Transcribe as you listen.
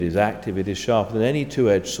It is active, it is sharper than any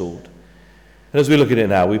two-edged sword. And as we look at it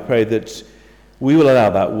now, we pray that we will allow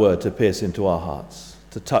that word to pierce into our hearts,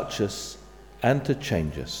 to touch us and to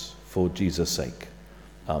change us for Jesus' sake.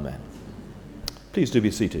 Amen. Please do be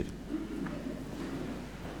seated.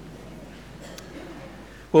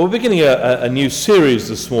 Well, we're beginning a new series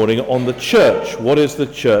this morning on the church. What is the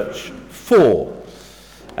church for?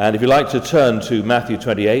 And if you'd like to turn to Matthew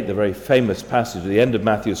 28, the very famous passage at the end of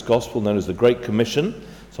Matthew's Gospel known as the Great Commission,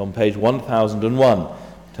 it's on page 1001.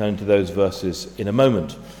 Turn to those verses in a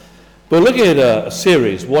moment. We're looking at a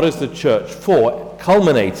series, What is the Church for?,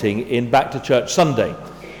 culminating in Back to Church Sunday.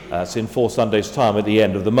 It's in 4 Sundays' time at the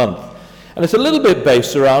end of the month. And it's a little bit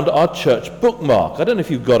based around our church bookmark. I don't know if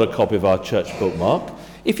you've got a copy of our church bookmark.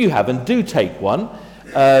 If you haven't, do take one,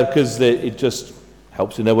 because it just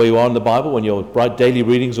helps you know where you are in the Bible when you're daily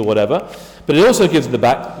readings or whatever. But it also gives in the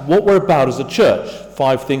back what we're about as a church.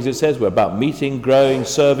 5 things it says. We're about meeting, growing,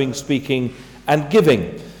 serving, speaking, and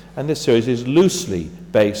giving. And this series is loosely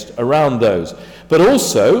based around those. But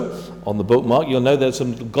also, on the bookmark, you'll know there's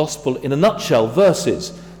some gospel in a nutshell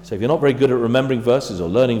verses. So if you're not very good at remembering verses or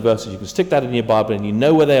learning verses, you can stick that in your Bible and you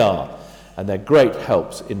know where they are. And they're great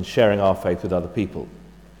helps in sharing our faith with other people.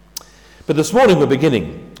 But this morning we're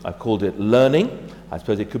beginning. I've called it learning. I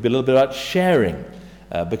suppose it could be a little bit about sharing.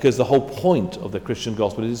 Because the whole point of the Christian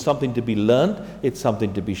gospel is something to be learned, it's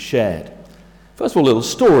something to be shared. First of all, a little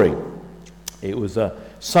story. It was a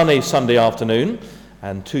sunny Sunday afternoon,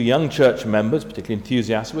 and 2 young church members, particularly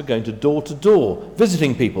enthusiastic, were going door to door,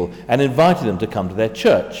 visiting people and inviting them to come to their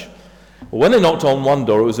church. Well, when they knocked on one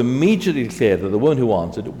door, it was immediately clear that the woman who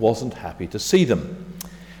answered wasn't happy to see them.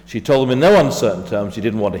 She told them in no uncertain terms she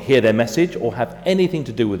didn't want to hear their message or have anything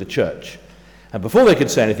to do with the church. And before they could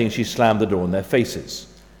say anything, she slammed the door in their faces.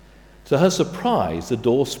 To her surprise, the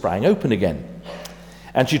door sprang open again.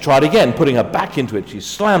 And she tried again, putting her back into it. She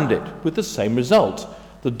slammed it with the same result.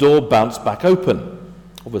 The door bounced back open.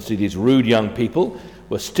 Obviously, these rude young people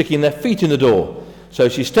were sticking their feet in the door. So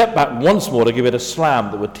she stepped back once more to give it a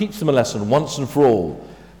slam that would teach them a lesson once and for all.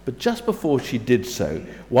 But just before she did so,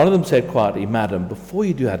 one of them said quietly, "Madam, before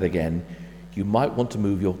you do that again, you might want to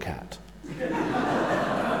move your cat."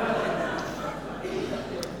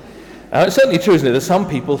 It's certainly true, isn't it, that some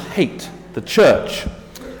people hate the church.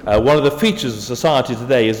 One of the features of society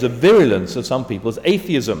today is the virulence of some people's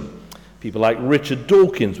atheism. People like Richard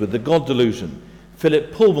Dawkins with the God Delusion,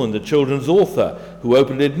 Philip Pullman, the children's author, who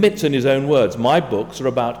openly admits in his own words, "My books are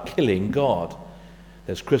about killing God."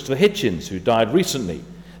 There's Christopher Hitchens, who died recently.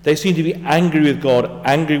 They seem to be angry with God,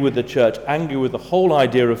 angry with the church, angry with the whole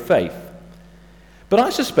idea of faith. But I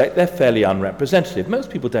suspect they're fairly unrepresentative. Most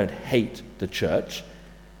people don't hate the church.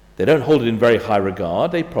 They don't hold it in very high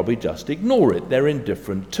regard. They probably just ignore it. They're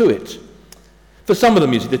indifferent to it. For some of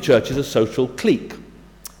them, you see, the church is a social clique.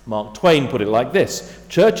 Mark Twain put it like this: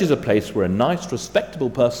 church is a place where a nice, respectable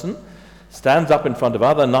person stands up in front of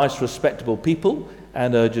other nice, respectable people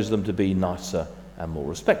and urges them to be nicer and more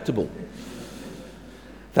respectable.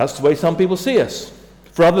 That's the way some people see us.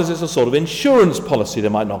 For others, it's a sort of insurance policy. They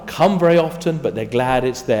might not come very often, but they're glad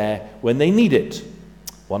it's there when they need it.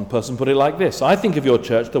 One person put it like this: I think of your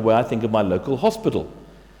church the way I think of my local hospital.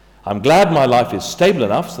 I'm glad my life is stable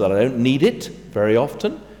enough so that I don't need it very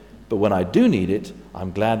often, but when I do need it,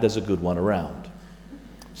 I'm glad there's a good one around.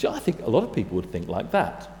 See, I think a lot of people would think like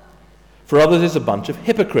that. For others, it's a bunch of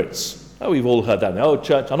hypocrites. Oh, we've all heard that. Oh,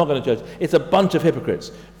 church, I'm not going to church. It's a bunch of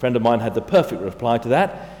hypocrites. A friend of mine had the perfect reply to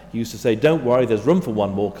that. He used to say, "Don't worry, there's room for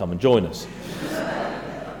one more. Come and join us."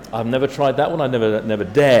 I've never tried that one. I never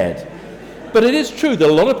dared. But it is true that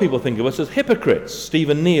a lot of people think of us as hypocrites.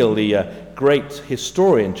 Stephen Neal, the great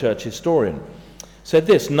historian, church historian, said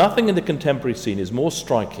this: "Nothing in the contemporary scene is more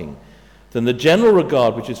striking than the general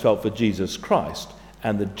regard which is felt for Jesus Christ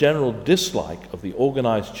and the general dislike of the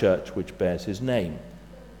organized church which bears his name."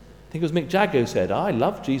 I think it was Mick Jagger who said, "I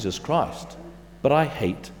love Jesus Christ, but I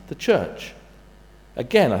hate the church."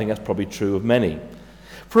 Again, I think that's probably true of many.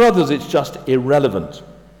 For others, it's just irrelevant.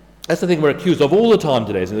 That's the thing we're accused of all the time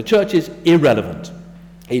today, is that the church is irrelevant.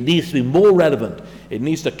 It needs to be more relevant. It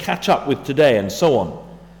needs to catch up with today and so on.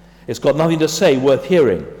 It's got nothing to say worth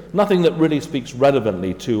hearing, nothing that really speaks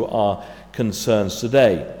relevantly to our concerns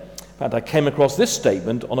today. In fact, I came across this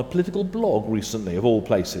statement on a political blog recently, of all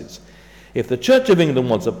places. If the Church of England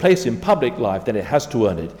wants a place in public life, then it has to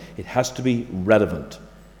earn it. It has to be relevant.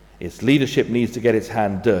 Its leadership needs to get its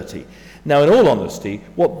hand dirty. Now, in all honesty,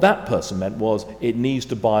 what that person meant was it needs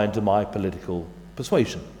to buy into my political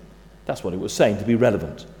persuasion. That's what it was saying, to be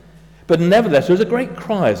relevant. But nevertheless, there is a great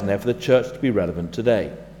cry, isn't there, for the church to be relevant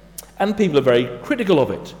today. And people are very critical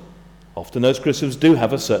of it. Often those criticisms do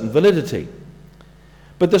have a certain validity.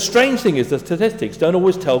 But the strange thing is the statistics don't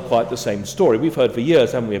always tell quite the same story. We've heard for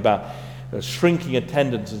years, haven't we, about shrinking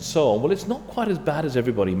attendance and so on. Well, it's not quite as bad as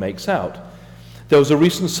everybody makes out. There was a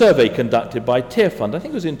recent survey conducted by Tearfund, I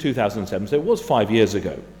think it was in 2007, so it was 5 years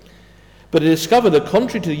ago. But it discovered that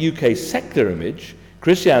contrary to the UK's secular image,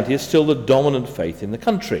 Christianity is still the dominant faith in the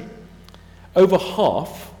country. Over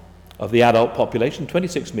half of the adult population,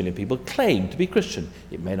 26 million people, claim to be Christian.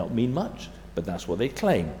 It may not mean much, but that's what they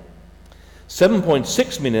claim.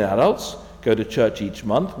 7.6 million adults go to church each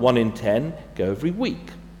month, 1 in 10 go every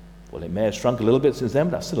week. Well, it may have shrunk a little bit since then,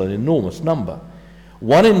 but that's still an enormous number.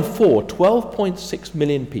 1 in 4, 12.6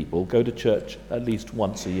 million people go to church at least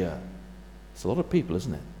once a year. It's a lot of people,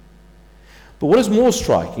 isn't it? But what is more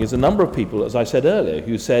striking is the number of people, as I said earlier,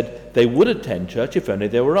 who said they would attend church if only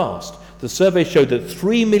they were asked. The survey showed that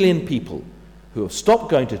 3 million people who have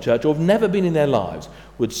stopped going to church or have never been in their lives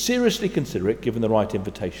would seriously consider it given the right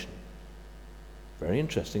invitation. Very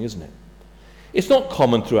interesting, isn't it? It's not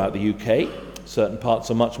common throughout the UK. Certain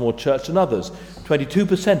parts are much more church than others.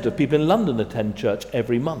 22% of people in London attend church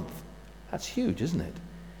every month. That's huge, isn't it?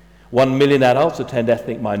 1 million adults attend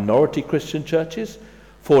ethnic minority Christian churches.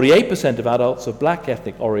 48% of adults of black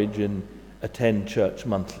ethnic origin attend church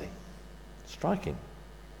monthly. Striking.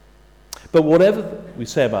 But whatever we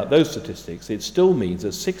say about those statistics, it still means that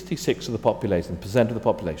 66% of the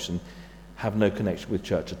population have no connection with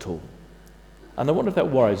church at all. And I wonder if that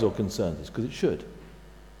worries or concerns us, because it should.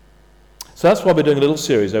 So that's why we're doing a little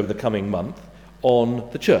series over the coming month on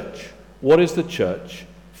the church. What is the church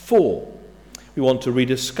for? We want to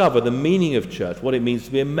rediscover the meaning of church, what it means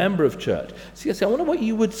to be a member of church. See, I wonder what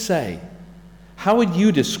you would say. How would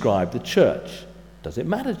you describe the church? Does it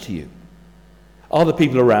matter to you? Are the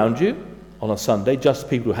people around you on a Sunday just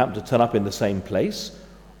people who happen to turn up in the same place?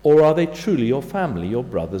 Or are they truly your family, your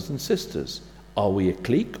brothers and sisters? Are we a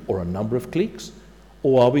clique or a number of cliques?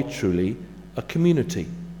 Or are we truly a community?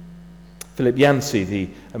 Philip Yancey, the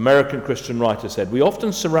American Christian writer, said, "We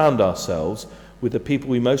often surround ourselves with the people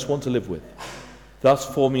we most want to live with, thus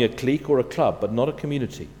forming a clique or a club, but not a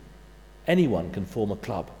community. Anyone can form a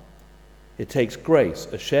club. It takes grace,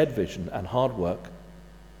 a shared vision, and hard work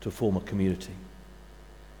to form a community."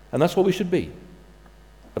 And that's what we should be.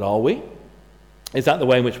 But are we? Is that the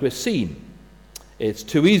way in which we're seen? It's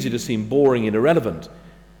too easy to seem boring and irrelevant,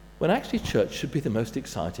 when actually church should be the most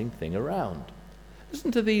exciting thing around.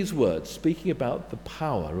 Listen to these words speaking about the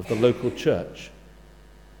power of the local church.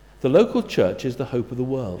 The local church is the hope of the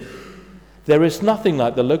world. There is nothing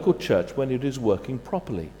like the local church when it is working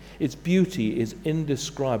properly. Its beauty is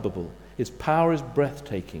indescribable. Its power is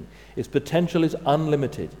breathtaking. Its potential is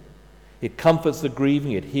unlimited. It comforts the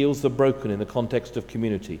grieving. It heals the broken in the context of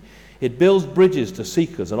community. It builds bridges to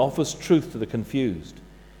seekers and offers truth to the confused.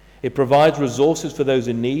 It provides resources for those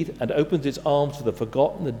in need and opens its arms to the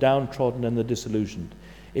forgotten, the downtrodden, and the disillusioned.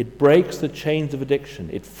 It breaks the chains of addiction.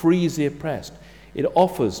 It frees the oppressed. It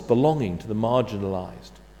offers belonging to the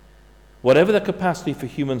marginalized. Whatever the capacity for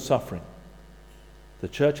human suffering, the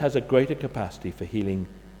church has a greater capacity for healing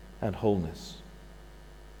and wholeness.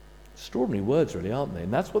 Extraordinary words, really, aren't they?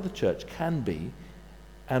 And that's what the church can be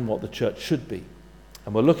and what the church should be.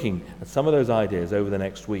 And we're looking at some of those ideas over the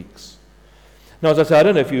next weeks. Now, as I say, I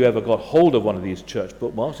don't know if you ever got hold of one of these church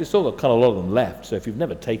bookmarks. There's still kind of a lot of them left, so if you've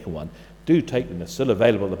never taken one, do take them. They're still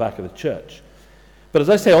available at the back of the church. But as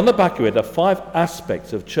I say, on the back of it are 5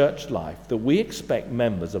 aspects of church life that we expect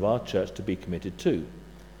members of our church to be committed to.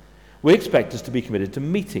 We expect us to be committed to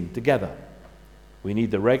meeting together. We need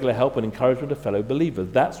the regular help and encouragement of fellow believers.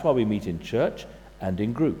 That's why we meet in church and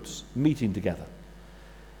in groups, meeting together.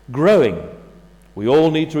 Growing. We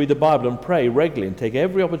all need to read the Bible and pray regularly and take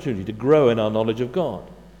every opportunity to grow in our knowledge of God.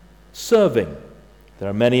 Serving. There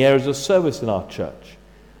are many areas of service in our church.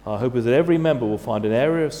 Our hope is that every member will find an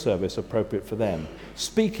area of service appropriate for them.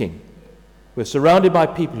 Speaking. We're surrounded by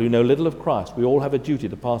people who know little of Christ. We all have a duty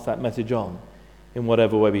to pass that message on in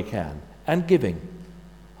whatever way we can. And giving.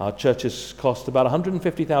 Our churches cost about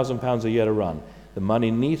 £150,000 a year to run. The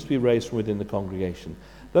money needs to be raised from within the congregation.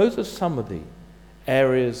 Those are some of the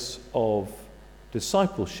areas of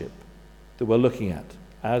discipleship that we're looking at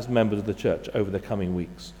as members of the church over the coming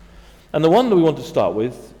weeks. And the one that we want to start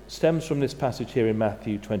with stems from this passage here in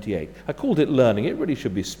Matthew 28. I called it learning. It really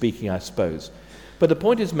should be speaking, I suppose. But the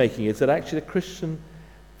point it's making is that actually the Christian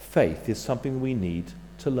faith is something we need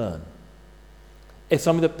to learn. It's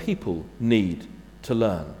something that people need to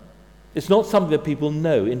learn. It's not something that people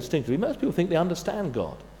know instinctively. Most people think they understand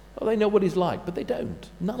God. Or they know what he's like, but they don't.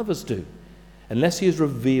 None of us do, unless he is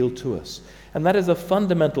revealed to us. And that is a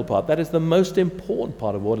fundamental part. That is the most important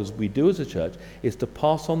part of what we do as a church, is to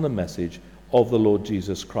pass on the message of the Lord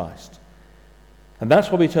Jesus Christ. And that's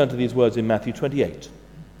why we turn to these words in Matthew 28.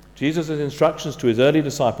 Jesus' instructions to his early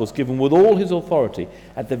disciples given with all his authority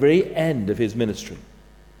at the very end of his ministry.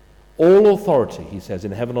 All authority, he says,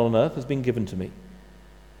 in heaven and on earth has been given to me.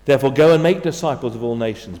 Therefore go and make disciples of all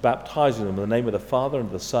nations, baptizing them in the name of the Father and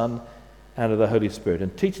of the Son and of the Holy Spirit,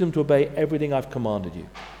 and teaching them to obey everything I've commanded you.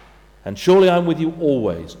 And surely I'm with you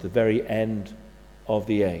always to the very end of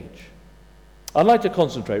the age. I'd like to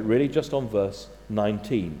concentrate really just on verse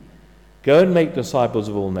 19. Go and make disciples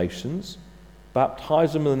of all nations,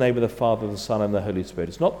 baptize them in the name of the Father, the Son, and the Holy Spirit.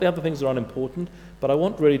 It's not the other things that are unimportant, but I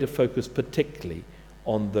want really to focus particularly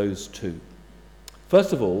on those two.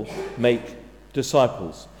 First of all, make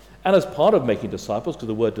disciples. And as part of making disciples, because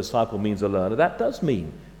the word disciple means a learner, that does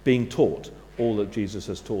mean being taught all that Jesus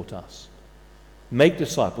has taught us. Make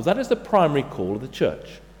disciples. That is the primary call of the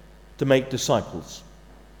church, to make disciples.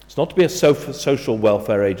 It's not to be a social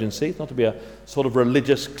welfare agency. It's not to be a sort of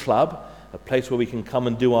religious club, a place where we can come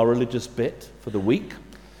and do our religious bit for the week.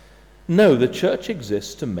 No, the church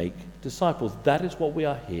exists to make disciples. That is what we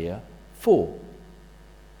are here for.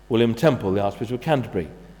 William Temple, the Archbishop of Canterbury,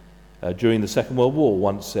 during the Second World War,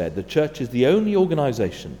 once said, the church is the only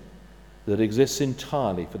organisation that exists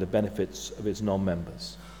entirely for the benefits of its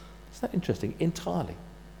non-members. Isn't that interesting? Entirely.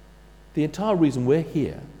 The entire reason we're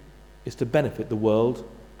here is to benefit the world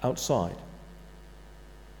outside.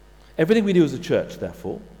 Everything we do as a church,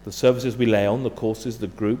 therefore, the services we lay on, the courses, the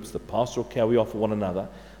groups, the pastoral care we offer one another,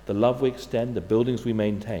 the love we extend, the buildings we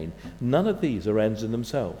maintain, none of these are ends in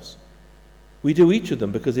themselves. We do each of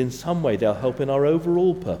them because in some way they'll help in our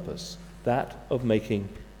overall purpose, that of making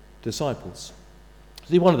disciples.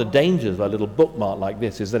 See, one of the dangers of a little bookmark like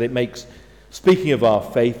this is that it makes speaking of our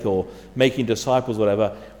faith or making disciples,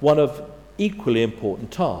 whatever, one of equally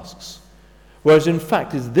important tasks. Whereas in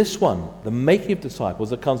fact is this one, the making of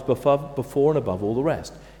disciples, that comes before and above all the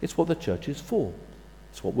rest. It's what the church is for.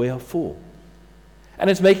 It's what we are for. And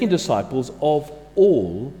it's making disciples of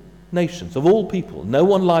all nations, of all people. No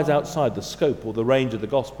one lies outside the scope or the range of the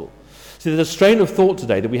gospel. See, there's a strain of thought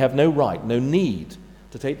today that we have no right, no need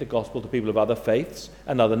to take the gospel to people of other faiths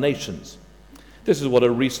and other nations. This is what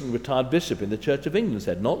a recent retired bishop in the Church of England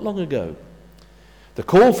said not long ago. The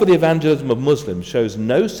call for the evangelism of Muslims shows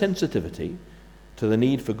no sensitivity to the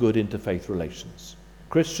need for good interfaith relations.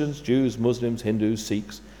 Christians, Jews, Muslims, Hindus,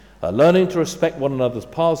 Sikhs are learning to respect one another's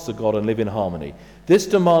paths to God and live in harmony. This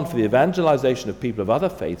demand for the evangelization of people of other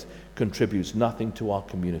faiths contributes nothing to our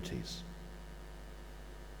communities.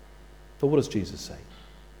 But what does Jesus say?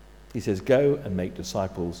 He says, go and make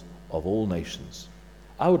disciples of all nations.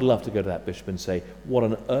 I would love to go to that bishop and say, what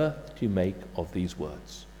on earth do you make of these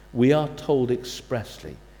words? We are told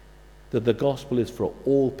expressly that the gospel is for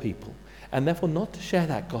all people, and therefore not to share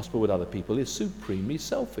that gospel with other people is supremely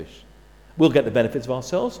selfish. We'll get the benefits of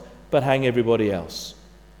ourselves, but hang everybody else.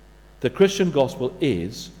 The Christian gospel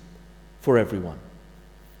is for everyone.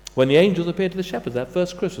 When the angels appeared to the shepherds that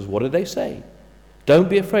first Christmas, what did they say? Don't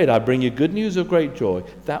be afraid, I bring you good news of great joy.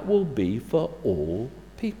 That will be for all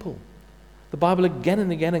people. The Bible again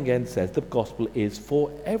and again and again says the gospel is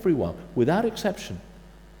for everyone, without exception.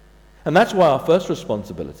 And that's why our first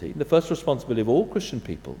responsibility, the first responsibility of all Christian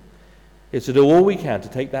people, is to do all we can to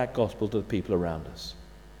take that gospel to the people around us.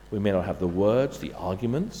 We may not have the words, the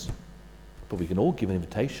arguments, but we can all give an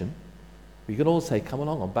invitation. We can all say, come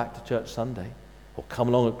along on Back to Church Sunday, or come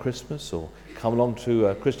along at Christmas, or come along to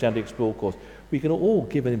a Christianity Explored course. We can all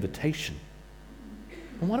give an invitation.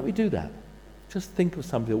 And why don't we do that? Just think of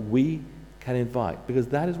somebody that we can invite, because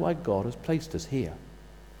that is why God has placed us here,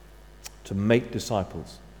 to make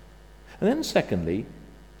disciples. And then secondly,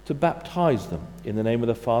 to baptize them in the name of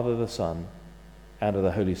the Father, the Son, and of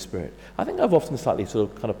the Holy Spirit. I think I've often slightly sort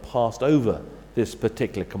of kind of passed over this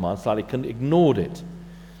particular command, slightly ignored it.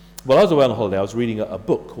 While I was away on holiday, I was reading a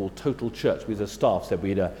book called Total Church. We as a staff said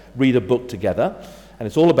we'd read a book together, and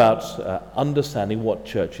it's all about understanding what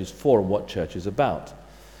church is for and what church is about.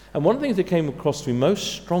 And one of the things that came across to me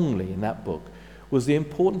most strongly in that book was the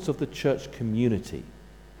importance of the church community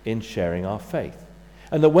in sharing our faith.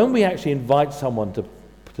 And that when we actually invite someone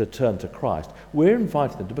to turn to Christ, we're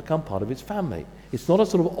inviting them to become part of his family. It's not a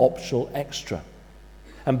sort of optional extra.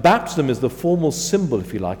 And baptism is the formal symbol,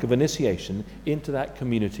 if you like, of initiation into that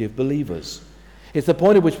community of believers. It's the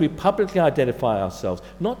point at which we publicly identify ourselves,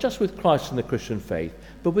 not just with Christ and the Christian faith,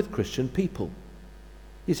 but with Christian people.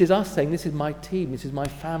 This is us saying, this is my team, this is my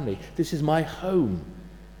family, this is my home.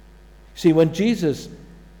 See, when Jesus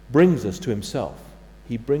brings us to himself,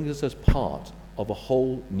 he brings us as part of a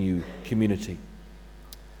whole new community.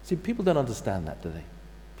 See, people don't understand that, do they?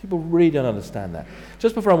 People really don't understand that.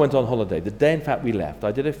 Just before I went on holiday, the day in fact we left,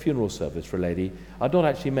 I did a funeral service for a lady I'd not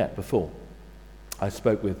actually met before. I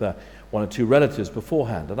spoke with one or two relatives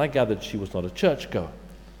beforehand, and I gathered she was not a churchgoer.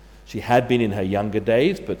 She had been in her younger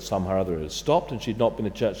days, but somehow or other it had stopped, and she'd not been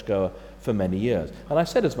a churchgoer for many years. And I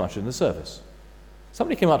said as much in the service.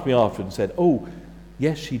 Somebody came up to me after and said, "Oh,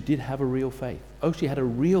 yes, she did have a real faith. Oh, she had a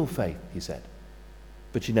real faith," he said,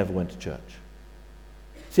 "but she never went to church."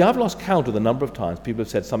 See, I've lost count of the number of times people have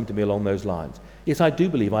said something to me along those lines. Yes, I do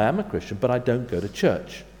believe I am a Christian, but I don't go to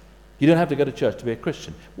church. You don't have to go to church to be a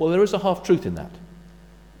Christian. Well, there is a half-truth in that.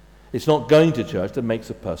 It's not going to church that makes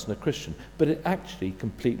a person a Christian, but it actually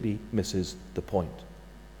completely misses the point.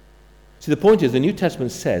 See, the point is the New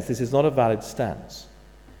Testament says this is not a valid stance.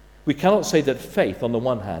 We cannot say that faith on the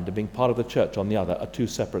one hand and being part of the church on the other are two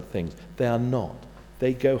separate things. They are not.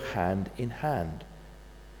 They go hand in hand.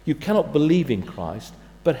 You cannot believe in Christ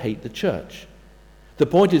but hate the church. The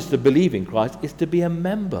point is to believe in Christ is to be a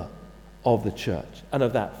member of the church and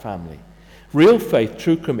of that family. Real faith,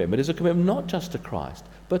 true commitment, is a commitment not just to Christ,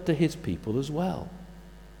 but to his people as well.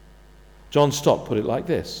 John Stott put it like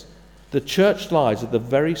this: the church lies at the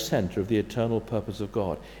very center of the eternal purpose of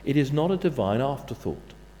God. It is not a divine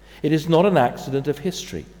afterthought. It is not an accident of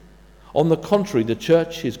history. On the contrary, the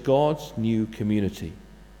church is God's new community.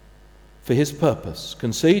 For his purpose,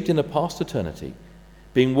 conceived in a past eternity,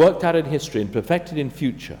 being worked out in history and perfected in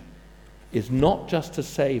future, is not just to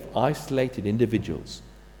save isolated individuals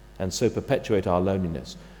and so perpetuate our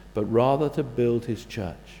loneliness, but rather to build his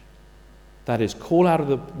church. That is, call out of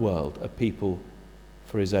the world a people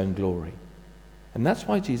for his own glory. And that's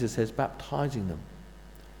why Jesus says baptizing them,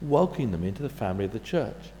 welcoming them into the family of the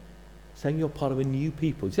church, saying you're part of a new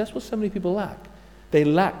people. See, that's what so many people lack. They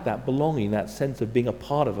lack that belonging, that sense of being a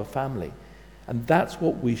part of a family. And that's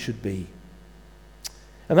what we should be.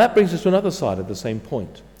 And that brings us to another side of the same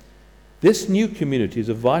point. This new community is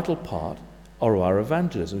a vital part of our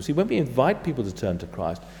evangelism. See, when we invite people to turn to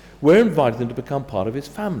Christ, we're inviting them to become part of his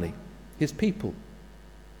family, his people.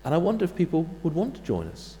 And I wonder if people would want to join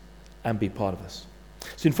us and be part of us.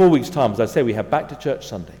 So in 4 weeks' time, as I say, we have Back to Church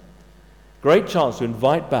Sunday. Great chance to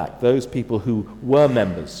invite back those people who were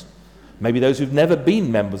members, maybe those who've never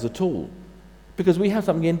been members at all, because we have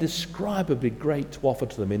something indescribably great to offer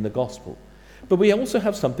to them in the gospel. But we also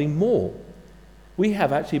have something more. We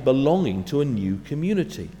have actually belonging to a new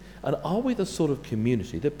community. And are we the sort of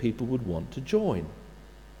community that people would want to join?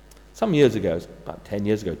 Some years ago, about 10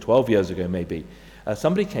 years ago, 12 years ago maybe,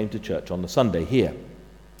 somebody came to church on the Sunday here.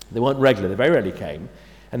 They weren't regular, they very rarely came,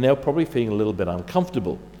 and they were probably feeling a little bit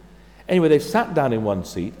uncomfortable. Anyway, they sat down in one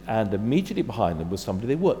seat, and immediately behind them was somebody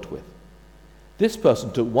they worked with. This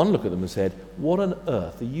person took one look at them and said, "What on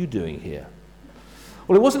earth are you doing here?"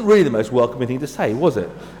 Well, it wasn't really the most welcoming thing to say, was it?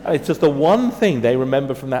 It's just the one thing they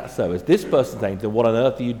remember from that service. This person saying to them, "What on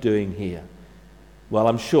earth are you doing here?" Well,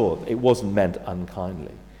 I'm sure it wasn't meant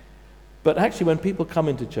unkindly. But actually, when people come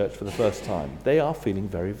into church for the first time, they are feeling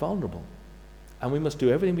very vulnerable. And we must do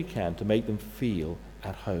everything we can to make them feel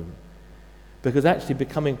at home. Because actually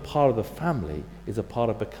becoming part of the family is a part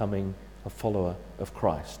of becoming a follower of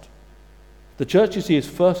Christ. The church, you see, is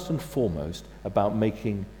first and foremost about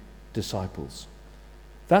making disciples.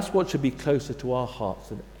 That's what should be closer to our hearts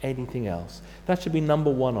than anything else. That should be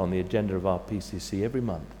number one on the agenda of our PCC every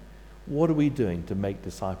month. What are we doing to make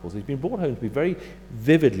disciples? It's been brought home to me very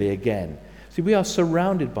vividly again. See, we are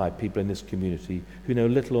surrounded by people in this community who know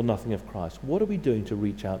little or nothing of Christ. What are we doing to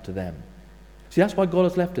reach out to them? See, that's why God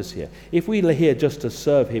has left us here. If we are here just to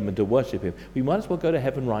serve him and to worship him, we might as well go to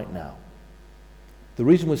heaven right now. The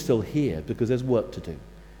reason we're still here is because there's work to do.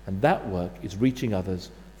 And that work is reaching others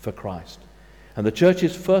for Christ. And the church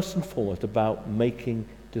is first and foremost about making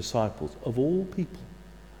disciples of all people,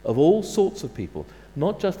 of all sorts of people,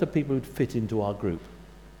 not just the people who fit into our group.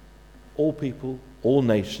 All people, all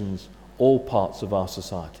nations, all parts of our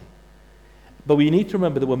society. But we need to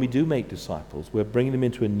remember that when we do make disciples, we're bringing them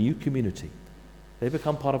into a new community. They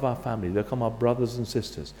become part of our family. They become our brothers and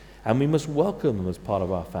sisters. And we must welcome them as part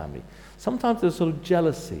of our family. Sometimes there's sort of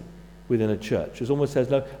jealousy within a church. It almost says,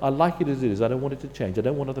 no, I like it as it is. I don't want it to change. I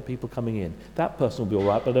don't want other people coming in. That person will be all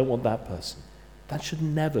right, but I don't want that person. That should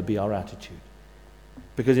never be our attitude.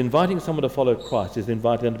 Because inviting someone to follow Christ is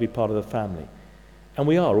inviting them to be part of the family. And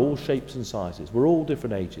we are all shapes and sizes. We're all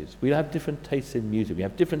different ages. We have different tastes in music. We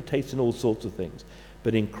have different tastes in all sorts of things.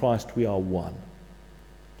 But in Christ we are one.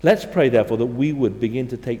 Let's pray, therefore, that we would begin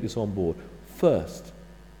to take this on board. First,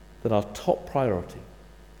 that our top priority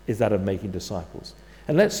is that of making disciples.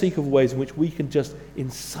 And let's seek of ways in which we can just in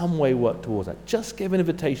some way work towards that. Just give an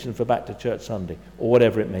invitation for Back to Church Sunday, or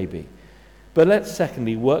whatever it may be. But let's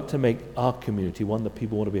secondly work to make our community one that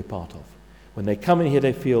people want to be a part of. When they come in here,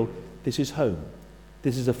 they feel this is home.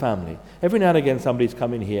 This is a family. Every now and again somebody's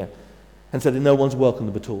come in here and said that no one's welcomed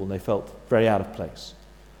them at all, and they felt very out of place.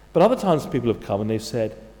 But other times people have come and they've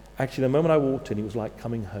said, actually, the moment I walked in, it was like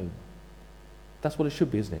coming home. That's what it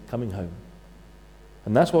should be, isn't it? Coming home.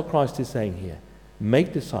 And that's what Christ is saying here.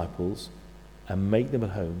 Make disciples and make them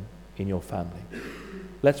at home in your family.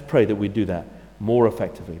 Let's pray that we do that more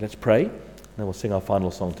effectively. Let's pray, and then we'll sing our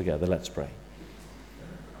final song together. Let's pray.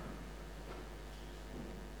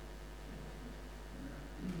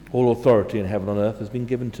 All authority in heaven and earth has been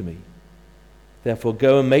given to me. Therefore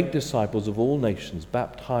go and make disciples of all nations,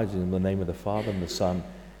 baptizing them in the name of the Father and the Son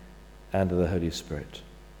and of the Holy Spirit.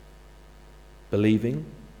 Believing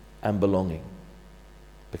and belonging.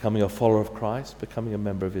 Becoming a follower of Christ, becoming a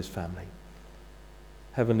member of his family.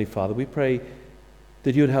 Heavenly Father, we pray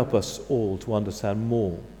that you would help us all to understand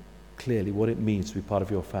more clearly what it means to be part of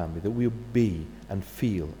your family, that we will be and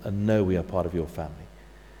feel and know we are part of your family.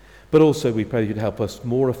 But also we pray that you'd help us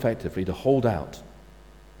more effectively to hold out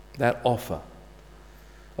that offer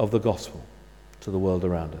of the gospel to the world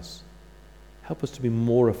around us. Help us to be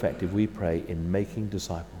more effective, we pray, in making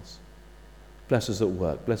disciples. Bless us at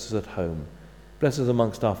work, bless us at home, bless us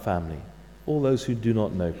amongst our family, all those who do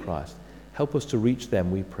not know Christ. Help us to reach them,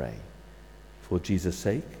 we pray, for Jesus'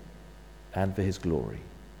 sake and for his glory.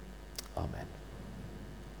 Amen.